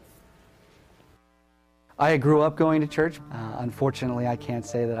together. I grew up going to church. Unfortunately, I can't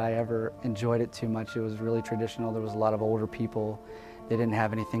say that I ever enjoyed it too much. It was really traditional. There was a lot of older people. They didn't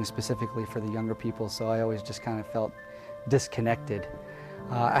have anything specifically for the younger people, so I always just kind of felt disconnected.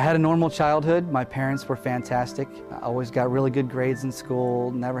 I had a normal childhood. My parents were fantastic. I always got really good grades in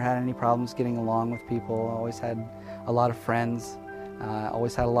school, never had any problems getting along with people. I always had a lot of friends,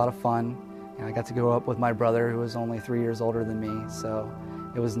 always had a lot of fun. I got to grow up with my brother, who was only 3 years older than me, so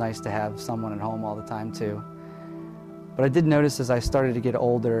it was nice to have someone at home all the time too. But I did notice as I started to get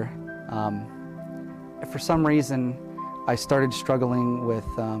older, for some reason, I started struggling with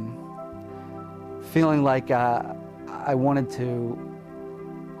feeling like I wanted to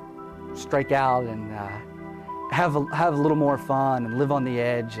strike out and have a little more fun and live on the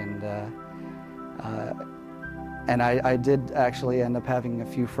edge, and I did actually end up having a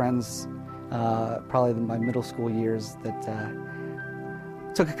few friends, probably in my middle school years, that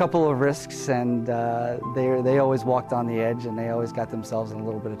took a couple of risks, and they always walked on the edge, and they always got themselves in a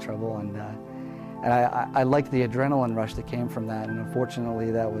little bit of trouble, and I liked the adrenaline rush that came from that, and unfortunately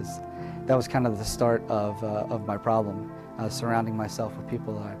that was kind of the start of my problem, surrounding myself with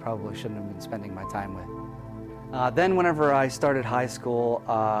people that I probably shouldn't have been spending my time with. Then whenever I started high school,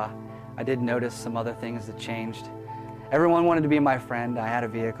 I did notice some other things that changed. Everyone wanted to be my friend. I had a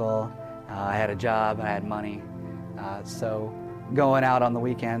vehicle, I had a job, I had money, so going out on the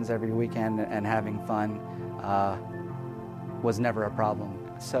weekends, every weekend, and having fun was never a problem.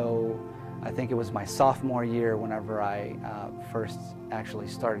 So I think it was my sophomore year whenever I first actually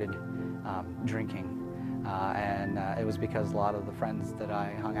started drinking. And it was because a lot of the friends that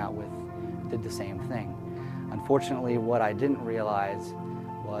I hung out with did the same thing. Unfortunately, what I didn't realize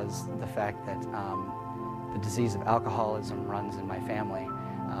was the fact that the disease of alcoholism runs in my family,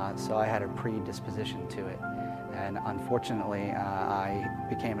 so I had a predisposition to it. And unfortunately, I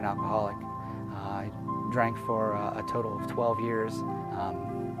became an alcoholic. I drank for a total of 12 years.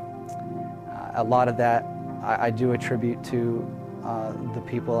 A lot of that I do attribute to the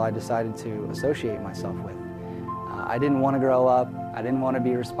people I decided to associate myself with. I didn't want to grow up. I didn't want to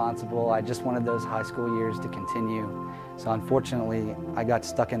be responsible. I just wanted those high school years to continue. So unfortunately, I got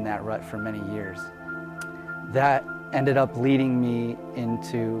stuck in that rut for many years. That ended up leading me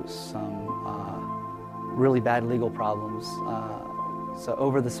into some really bad legal problems. So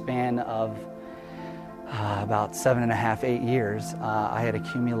over the span of about 7.5, 8 years, I had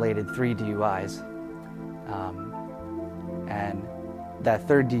accumulated 3 DUIs. And that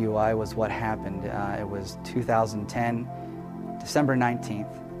third DUI was what happened. It was 2010, December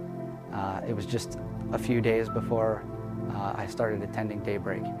 19th. It was just a few days before I started attending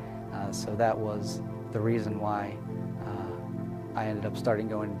Daybreak. So that was the reason why I ended up starting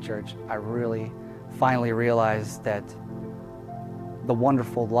going to church. I really finally realized that the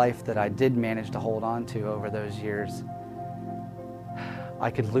wonderful life that I did manage to hold on to over those years, I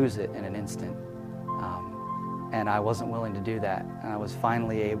could lose it in an instant. And I wasn't willing to do that. And I was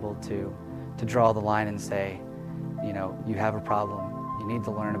finally able to draw the line and say, you know, you have a problem. You need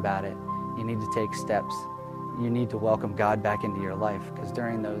to learn about it. You need to take steps. You need to welcome God back into your life. Because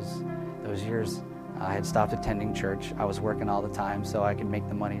during those years, I had stopped attending church. I was working all the time so I could make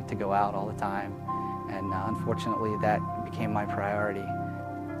the money to go out all the time. And unfortunately, that became my priority.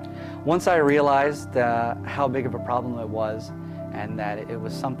 Once I realized how big of a problem it was, and that it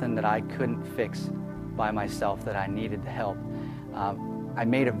was something that I couldn't fix by myself, that I needed the help, I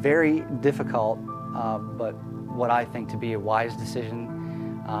made a very difficult, but what I think to be a wise decision.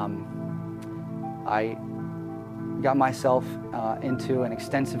 I got myself into an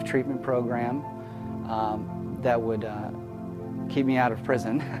extensive treatment program that would keep me out of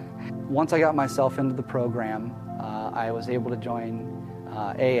prison. Once I got myself into the program, I was able to join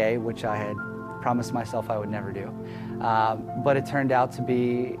AA, which I had promised myself I would never do. But it turned out to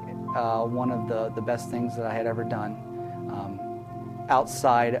be one of the best things that I had ever done,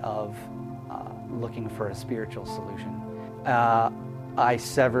 outside of looking for a spiritual solution. I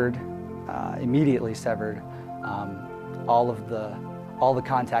immediately severed all the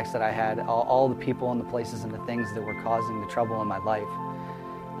contacts that I had, all the people and the places and the things that were causing the trouble in my life,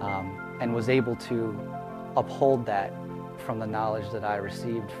 and was able to uphold that from the knowledge that I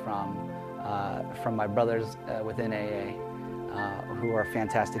received from my brothers within AA, who are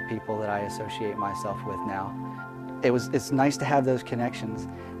fantastic people that I associate myself with now. It's nice to have those connections.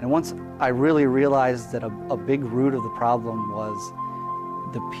 And once I really realized that a big root of the problem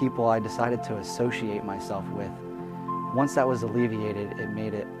was the people I decided to associate myself with, once that was alleviated, it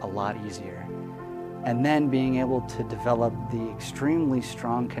made it a lot easier. And then being able to develop the extremely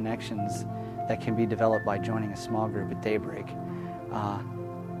strong connections that can be developed by joining a small group at Daybreak,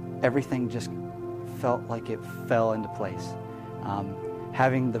 everything just felt like it fell into place.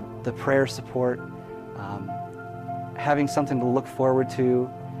 Having the prayer support, having something to look forward to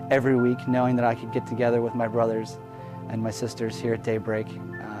every week, knowing that I could get together with my brothers and my sisters here at Daybreak,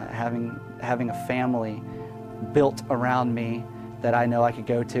 having a family built around me that I know I could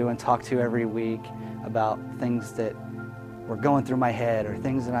go to and talk to every week about things that were going through my head or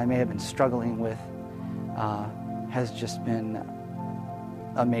things that I may have been struggling with, has just been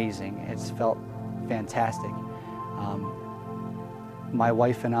amazing. It's felt fantastic. My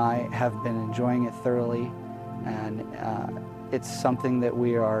wife and I have been enjoying it thoroughly, and it's something that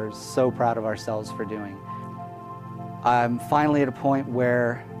we are so proud of ourselves for doing. I'm finally at a point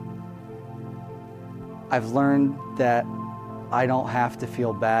where I've learned that I don't have to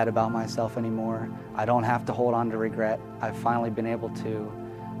feel bad about myself anymore. I don't have to hold on to regret. I've finally been able to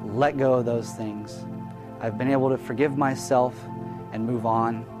let go of those things. I've been able to forgive myself and move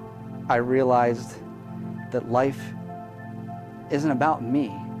on. I realized that life isn't about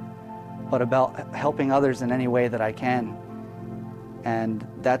me, but about helping others in any way that I can. And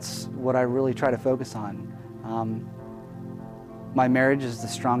that's what I really try to focus on. My marriage is the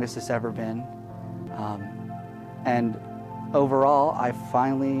strongest it's ever been. And overall, I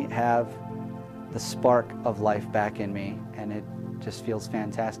finally have the spark of life back in me, and it just feels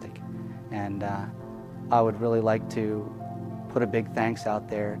fantastic. And I would really like to put a big thanks out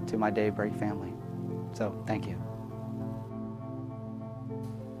there to my Daybreak family. So, thank you.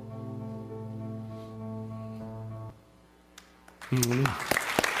 Mm-hmm.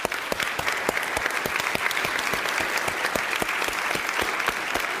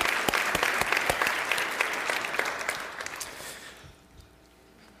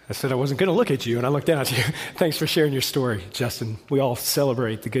 I said I wasn't going to look at you, and I looked down at you. Thanks for sharing your story, Justin. We all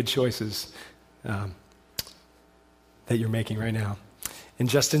celebrate the good choices that you're making right now. In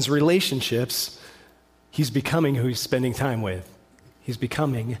Justin's relationships, he's becoming who he's spending time with. He's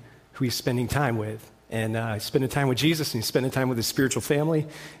becoming who he's spending time with. And he's spending time with Jesus, and he's spending time with his spiritual family,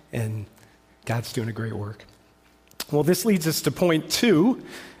 and God's doing a great work. Well, this leads us to point 2.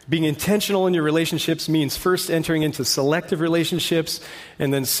 Being intentional in your relationships means first entering into selective relationships,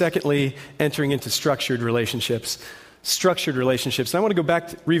 and then secondly, entering into structured relationships. Structured relationships. And I want to go back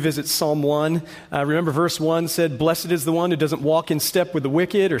to revisit Psalm 1. Remember verse 1 said, "Blessed is the one who doesn't walk in step with the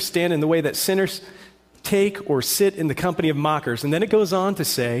wicked or stand in the way that sinners take or sit in the company of mockers." And then it goes on to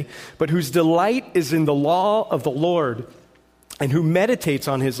say, "But whose delight is in the law of the Lord, and who meditates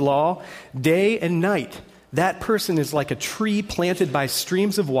on his law day and night. That person is like a tree planted by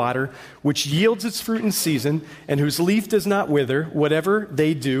streams of water, which yields its fruit in season, and whose leaf does not wither. Whatever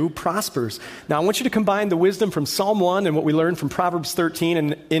they do prospers." Now, I want you to combine the wisdom from Psalm 1 and what we learned from Proverbs 13.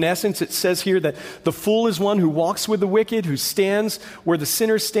 And in essence, it says here that the fool is one who walks with the wicked, who stands where the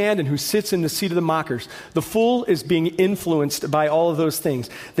sinners stand, and who sits in the seat of the mockers. The fool is being influenced by all of those things.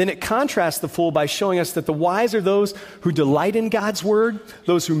 Then it contrasts the fool by showing us that the wise are those who delight in God's word,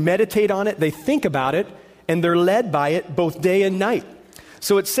 those who meditate on it, they think about it, and they're led by it both day and night.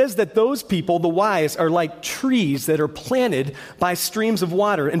 So it says that those people, the wise, are like trees that are planted by streams of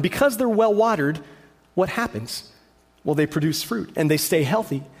water. And because they're well watered, what happens? Well, they produce fruit, and they stay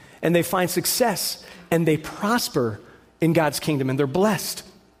healthy, and they find success, and they prosper in God's kingdom, and they're blessed.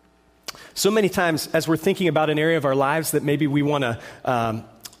 So many times, as we're thinking about an area of our lives that maybe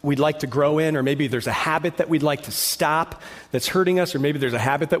we'd like to grow in, or maybe there's a habit that we'd like to stop that's hurting us, or maybe there's a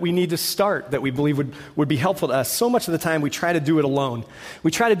habit that we need to start that we believe would be helpful to us. So much of the time we try to do it alone. We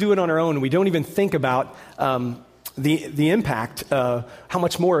try to do it on our own, and we don't even think about the impact, how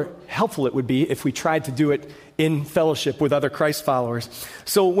much more helpful it would be if we tried to do it in fellowship with other Christ followers.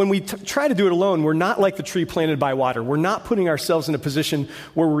 So when we try to do it alone, we're not like the tree planted by water. We're not putting ourselves in a position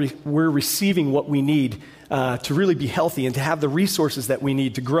where we're receiving what we need to really be healthy and to have the resources that we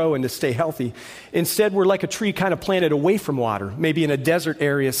need to grow and to stay healthy. Instead, we're like a tree kind of planted away from water, maybe in a desert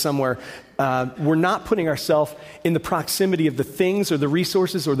area somewhere. We're not putting ourselves in the proximity of the things or the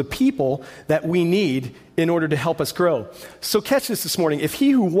resources or the people that we need in order to help us grow. So catch this morning. If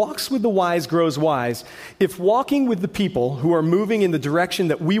he who walks with the wise grows wise, if walking with the people who are moving in the direction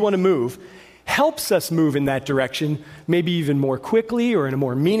that we want to move helps us move in that direction, maybe even more quickly or in a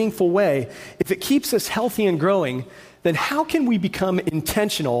more meaningful way, if it keeps us healthy and growing, then how can we become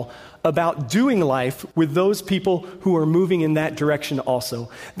intentional about doing life with those people who are moving in that direction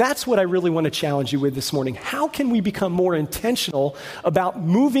also? That's what I really want to challenge you with this morning. How can we become more intentional about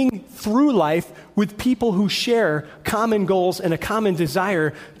moving through life with people who share common goals and a common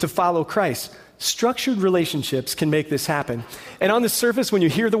desire to follow Christ? Structured relationships can make this happen. And on the surface, when you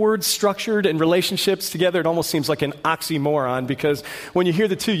hear the words structured and relationships together, it almost seems like an oxymoron, because when you hear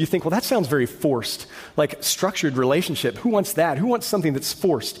the two, you think, well, that sounds very forced. Like structured relationship, who wants that? Who wants something that's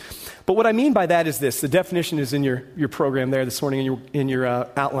forced? But what I mean by that is this. The definition is in your program there this morning in your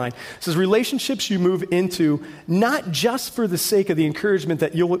outline. It says relationships you move into not just for the sake of the encouragement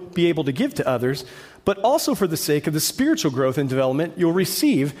that you'll be able to give to others, but also for the sake of the spiritual growth and development you'll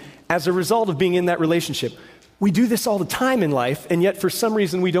receive as a result of being in that relationship. We do this all the time in life, and yet for some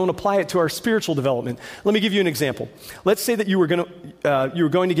reason we don't apply it to our spiritual development. Let me give you an example. Let's say that you were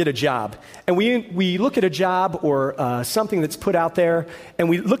going to get a job, and we look at a job or something that's put out there, and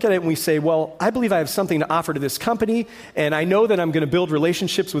we look at it and we say, well, I believe I have something to offer to this company, and I know that I'm going to build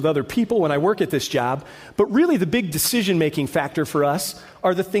relationships with other people when I work at this job, but really the big decision-making factor for us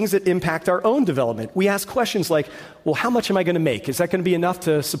are the things that impact our own development. We ask questions like, well, how much am I going to make? Is that going to be enough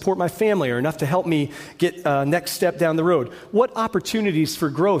to support my family or enough to help me get next step down the road? What opportunities for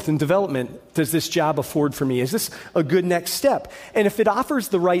growth and development does this job afford for me? Is this a good next step? And if it offers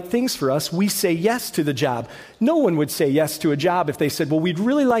the right things for us, we say yes to the job. No one would say yes to a job if they said, well, we'd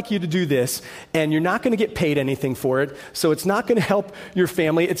really like you to do this, and you're not going to get paid anything for it, so it's not going to help your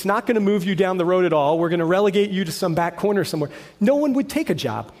family. It's not going to move you down the road at all. We're going to relegate you to some back corner somewhere. No one would take a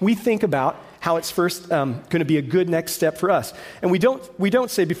job. We think about how it's first going to be a good next step for us. And we don't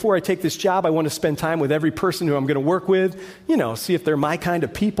say, before I take this job, I want to spend time with every person who I'm going to work with, see if they're my kind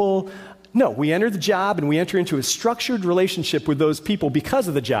of people. No, we enter the job and we enter into a structured relationship with those people because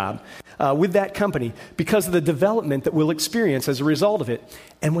of the job, with that company, because of the development that we'll experience as a result of it.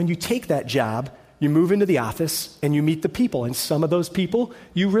 And when you take that job, you move into the office and you meet the people, and some of those people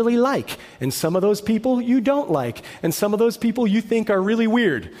you really like, and some of those people you don't like, and some of those people you think are really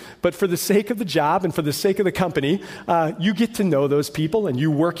weird. But for the sake of the job and for the sake of the company, you get to know those people and you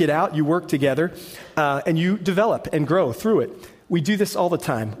work it out, you work together, and you develop and grow through it. We do this all the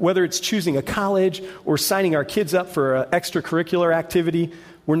time, whether it's choosing a college or signing our kids up for an extracurricular activity.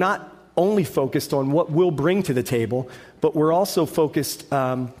 We're not only focused on what we'll bring to the table, but we're also focused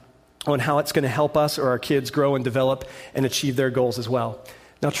on how it's going to help us or our kids grow and develop and achieve their goals as well.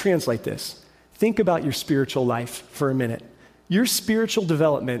 Now translate this. Think about your spiritual life for a minute. Your spiritual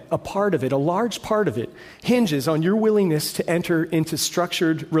development, a part of it, a large part of it, hinges on your willingness to enter into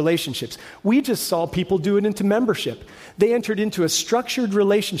structured relationships. We just saw people do it into membership. They entered into a structured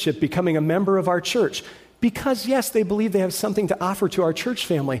relationship, becoming a member of our church, because yes, they believe they have something to offer to our church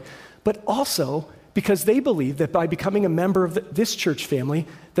family, but also because they believe that by becoming a member of this church family,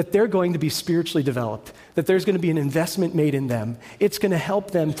 that they're going to be spiritually developed, that there's going to be an investment made in them. It's going to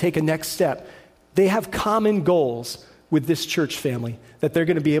help them take a next step. They have common goals with this church family that they're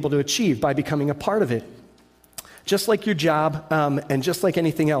going to be able to achieve by becoming a part of it. Just like your job and just like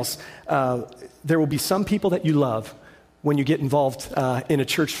anything else, there will be some people that you love when you get involved in a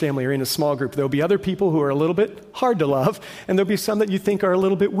church family or in a small group. There'll be other people who are a little bit hard to love, and there'll be some that you think are a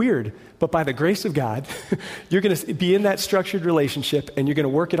little bit weird. But by the grace of God, you're going to be in that structured relationship, and you're going to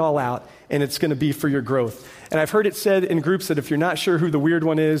work it all out, and it's going to be for your growth. And I've heard it said in groups that if you're not sure who the weird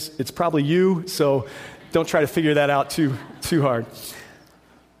one is, it's probably you, so don't try to figure that out too hard.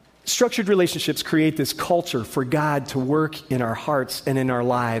 Structured relationships create this culture for God to work in our hearts and in our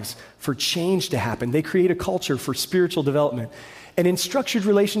lives, for change to happen. They create a culture for spiritual development. And in structured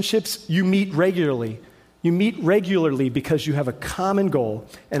relationships, you meet regularly. You meet regularly because you have a common goal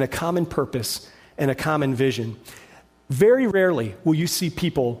and a common purpose and a common vision. Very rarely will you see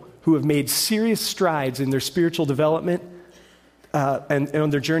people who have made serious strides in their spiritual development and on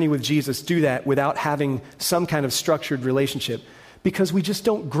their journey with Jesus do that without having some kind of structured relationship, because we just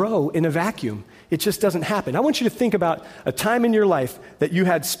don't grow in a vacuum. It just doesn't happen. I want you to think about a time in your life that you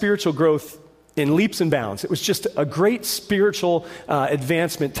had spiritual growth in leaps and bounds. It was just a great spiritual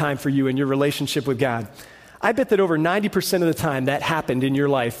advancement time for you in your relationship with God. I bet that over 90% of the time that happened in your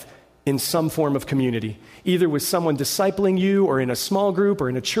life in some form of community, either with someone discipling you or in a small group or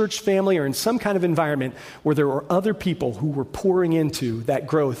in a church family or in some kind of environment where there were other people who were pouring into that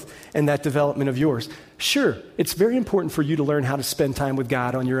growth and that development of yours. Sure, it's very important for you to learn how to spend time with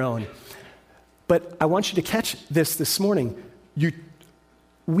God on your own. But I want you to catch this morning.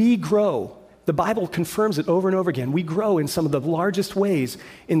 We grow the Bible confirms it over and over again. We grow in some of the largest ways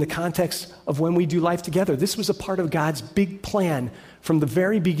in the context of when we do life together. This was a part of God's big plan from the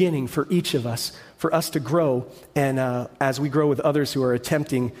very beginning for each of us, for us to grow, and as we grow with others who are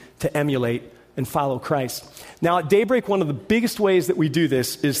attempting to emulate and follow Christ. Now, at Daybreak, one of the biggest ways that we do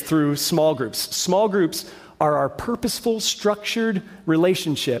this is through small groups. Small groups are our purposeful, structured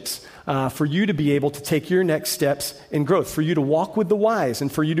relationships for you to be able to take your next steps in growth, for you to walk with the wise,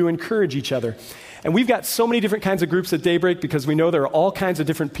 and for you to encourage each other. And we've got so many different kinds of groups at Daybreak because we know there are all kinds of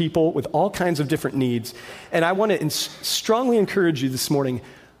different people with all kinds of different needs. And I want to strongly encourage you this morning,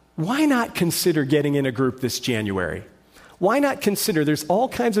 why not consider getting in a group this January? Why not consider, there's all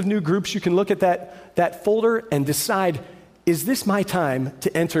kinds of new groups. You can look at that folder and decide, is this my time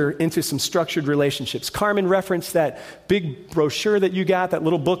to enter into some structured relationships? Carmen referenced that big brochure that you got, that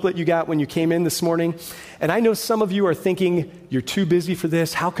little booklet you got when you came in this morning. And I know some of you are thinking, you're too busy for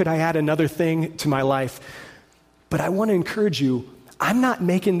this. How could I add another thing to my life? But I want to encourage you, I'm not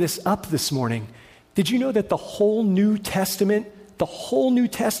making this up this morning. Did you know that the whole New Testament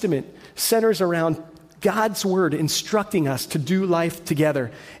centers around God's word instructing us to do life together?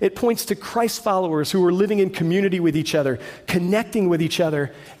 It points to Christ followers who are living in community with each other, connecting with each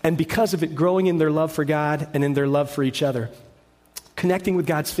other, and because of it, growing in their love for God and in their love for each other. Connecting with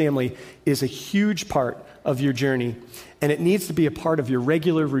God's family is a huge part of your journey, and it needs to be a part of your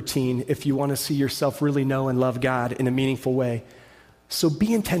regular routine if you want to see yourself really know and love God in a meaningful way. So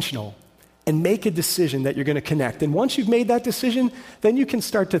be intentional and make a decision that you're going to connect. And once you've made that decision, then you can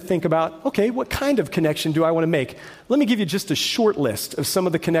start to think about, okay, what kind of connection do I want to make? Let me give you just a short list of some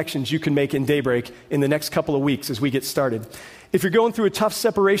of the connections you can make in Daybreak in the next couple of weeks as we get started. If you're going through a tough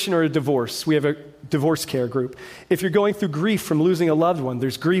separation or a divorce, we have a divorce care group. If you're going through grief from losing a loved one,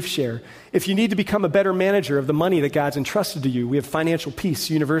 there's Grief Share. If you need to become a better manager of the money that God's entrusted to you, we have Financial Peace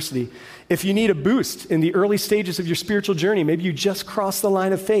University. If you need a boost in the early stages of your spiritual journey, maybe you just crossed the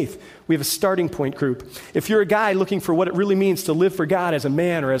line of faith, we have a Starting Point group. If you're a guy looking for what it really means to live for God as a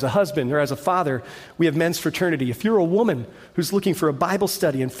man or as a husband or as a father, we have Men's Fraternity. If you're a woman who's looking for a Bible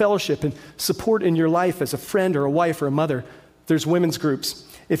study and fellowship and support in your life as a friend or a wife or a mother, there's women's groups.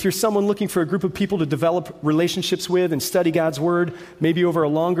 If you're someone looking for a group of people to develop relationships with and study God's word, maybe over a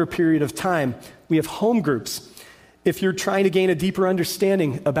longer period of time, we have home groups. If you're trying to gain a deeper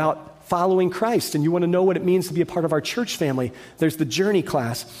understanding about following Christ and you want to know what it means to be a part of our church family, there's the Journey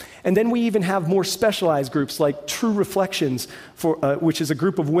class. And then we even have more specialized groups like True Reflections, which is a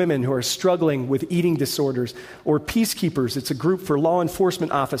group of women who are struggling with eating disorders, or Peacekeepers. It's a group for law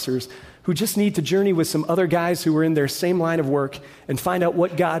enforcement officers who just need to journey with some other guys who are in their same line of work and find out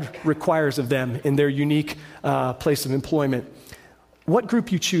what God requires of them in their unique place of employment. What group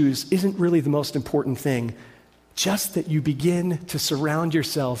you choose isn't really the most important thing, just that you begin to surround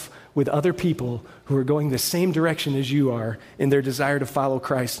yourself with other people who are going the same direction as you are in their desire to follow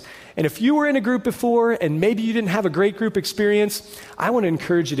Christ. And if you were in a group before and maybe you didn't have a great group experience, I want to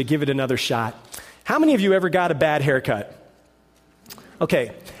encourage you to give it another shot. How many of you ever got a bad haircut?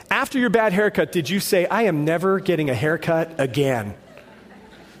 Okay, after your bad haircut, did you say, I am never getting a haircut again?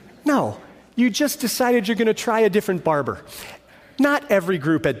 No, you just decided you're going to try a different barber. Not every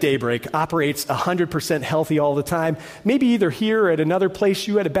group at Daybreak operates 100% healthy all the time. Maybe either here or at another place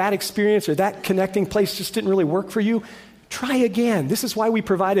you had a bad experience or that connecting place just didn't really work for you. Try again. This is why we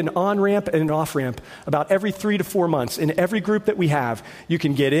provide an on-ramp and an off-ramp about every 3 to 4 months. In every group that we have, you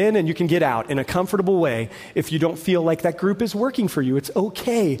can get in and you can get out in a comfortable way if you don't feel like that group is working for you. It's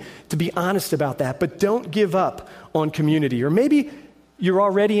okay to be honest about that, but don't give up on community. Or maybe you're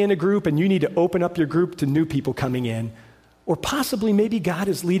already in a group and you need to open up your group to new people coming in. Or possibly maybe God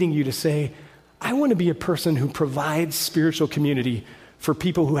is leading you to say, I want to be a person who provides spiritual community for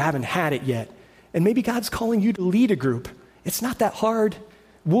people who haven't had it yet. And maybe God's calling you to lead a group. It's not that hard.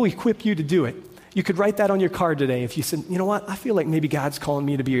 We'll equip you to do it. You could write that on your card today if you said, you know what, I feel like maybe God's calling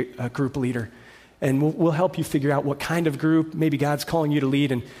me to be a group leader. And we'll help you figure out what kind of group maybe God's calling you to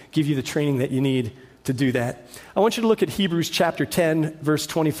lead and give you the training that you need to do that. I want you to look at Hebrews chapter 10, verse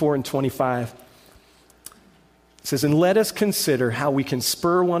 24 and 25. It says, and let us consider how we can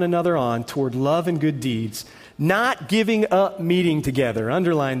spur one another on toward love and good deeds, not giving up meeting together,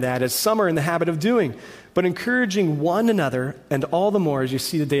 underline that, as some are in the habit of doing, but encouraging one another, and all the more as you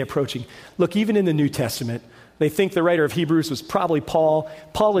see the day approaching. Look, even in the New Testament, they think the writer of Hebrews was probably Paul.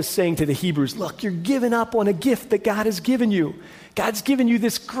 Paul is saying to the Hebrews, look, you're giving up on a gift that God has given you. God's given you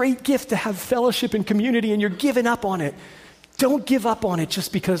this great gift to have fellowship and community, and you're giving up on it. Don't give up on it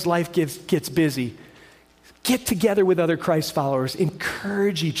just because life gets busy. Get together with other Christ followers,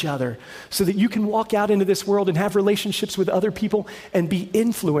 encourage each other so that you can walk out into this world and have relationships with other people and be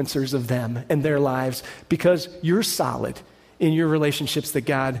influencers of them and their lives because you're solid in your relationships that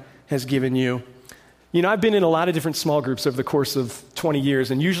God has given you. You know, I've been in a lot of different small groups over the course of 20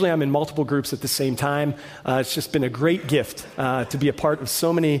 years, and usually I'm in multiple groups at the same time. It's just been a great gift to be a part of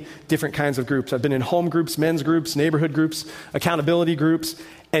so many different kinds of groups. I've been in home groups, men's groups, neighborhood groups, accountability groups,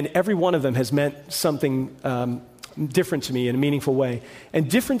 and every one of them has meant something different to me in a meaningful way.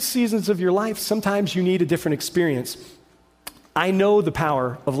 And different seasons of your life, sometimes you need a different experience. I know the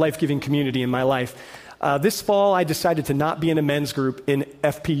power of life-giving community in my life. This fall, I decided to not be in a men's group in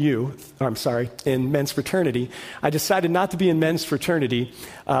in men's fraternity. I decided not to be in men's fraternity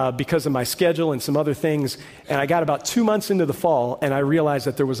because of my schedule and some other things. And I got about 2 months into the fall, and I realized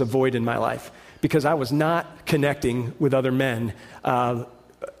that there was a void in my life because I was not connecting with other men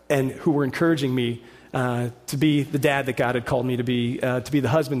and who were encouraging me to be the dad that God had called me to be the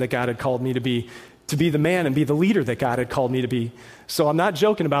husband that God had called me to be the man and be the leader that God had called me to be. So I'm not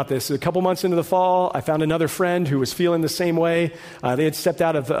joking about this. A couple months into the fall, I found another friend who was feeling the same way. They had stepped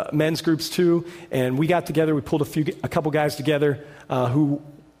out of men's groups too, and we got together. We pulled a couple guys together who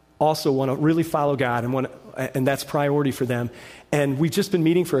also want to really follow God and that's priority for them. And we've just been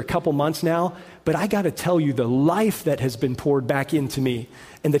meeting for a couple months now, but I got to tell you the life that has been poured back into me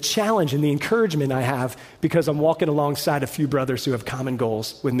and the challenge and the encouragement I have because I'm walking alongside a few brothers who have common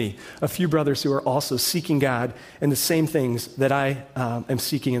goals with me, a few brothers who are also seeking God and the same things that I am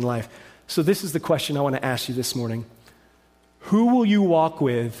seeking in life. So this is the question I want to ask you this morning. Who will you walk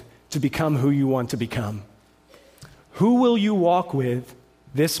with to become who you want to become? Who will you walk with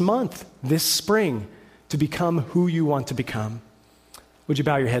this month, this spring, to become who you want to become? Would you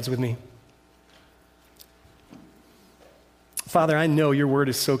bow your heads with me? Father, I know your word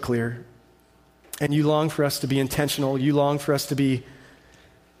is so clear, and you long for us to be intentional. You long for us to be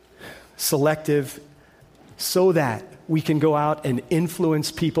selective so that we can go out and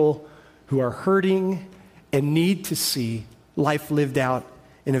influence people who are hurting and need to see life lived out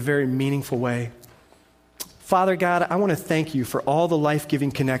in a very meaningful way. Father God, I want to thank you for all the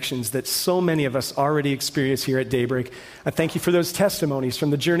life-giving connections that so many of us already experience here at Daybreak. I thank you for those testimonies from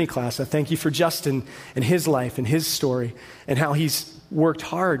the Journey class. I thank you for Justin and his life and his story and how he's worked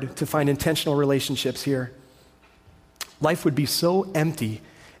hard to find intentional relationships here. Life would be so empty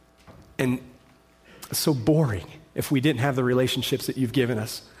and so boring if we didn't have the relationships that you've given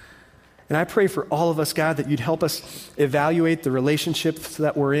us. And I pray for all of us, God, that you'd help us evaluate the relationships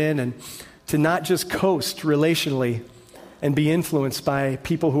that we're in and to not just coast relationally and be influenced by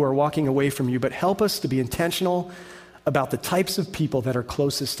people who are walking away from you, but help us to be intentional about the types of people that are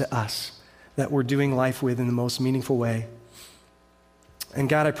closest to us, that we're doing life with in the most meaningful way. And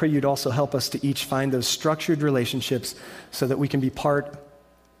God, I pray you'd also help us to each find those structured relationships so that we can be part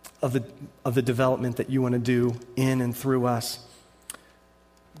of the development that you want to do in and through us.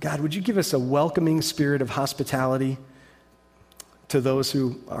 God, would you give us a welcoming spirit of hospitality to those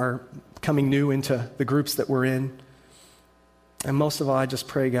who are coming new into the groups that we're in. And most of all, I just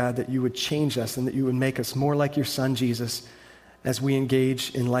pray, God, that you would change us and that you would make us more like your son, Jesus, as we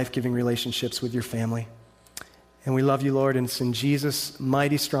engage in life-giving relationships with your family. And we love you, Lord, and it's in Jesus'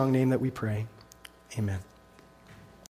 mighty, strong name that we pray. Amen.